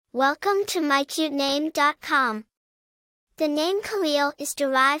Welcome to mycutename.com. The name Kahlil is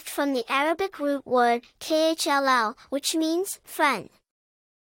derived from the Arabic root word Khl, which means friend.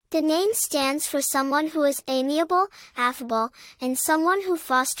 The name stands for someone who is amiable, affable, and someone who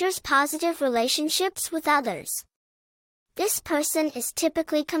fosters positive relationships with others. This person is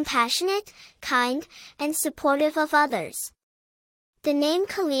typically compassionate, kind, and supportive of others. The name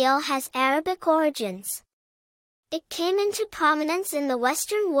Kahlil has Arabic origins. It came into prominence in the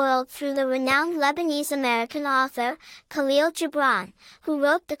Western world through the renowned Lebanese-American author, Kahlil Gibran, who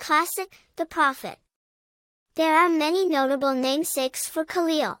wrote the classic, The Prophet. There are many notable namesakes for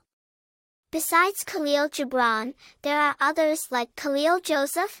Kahlil. Besides Kahlil Gibran, there are others like Kahlil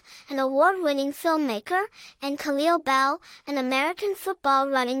Joseph, an award-winning filmmaker, and Kahlil Bell, an American football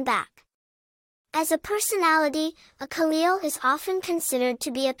running back. As a personality, a Kahlil is often considered to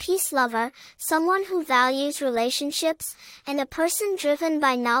be a peace lover, someone who values relationships, and a person driven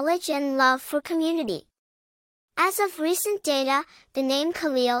by knowledge and love for community. As of recent data, the name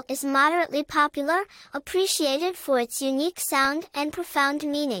Kahlil is moderately popular, appreciated for its unique sound and profound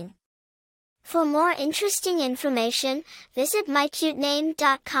meaning. For more interesting information, visit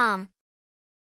mycutename.com.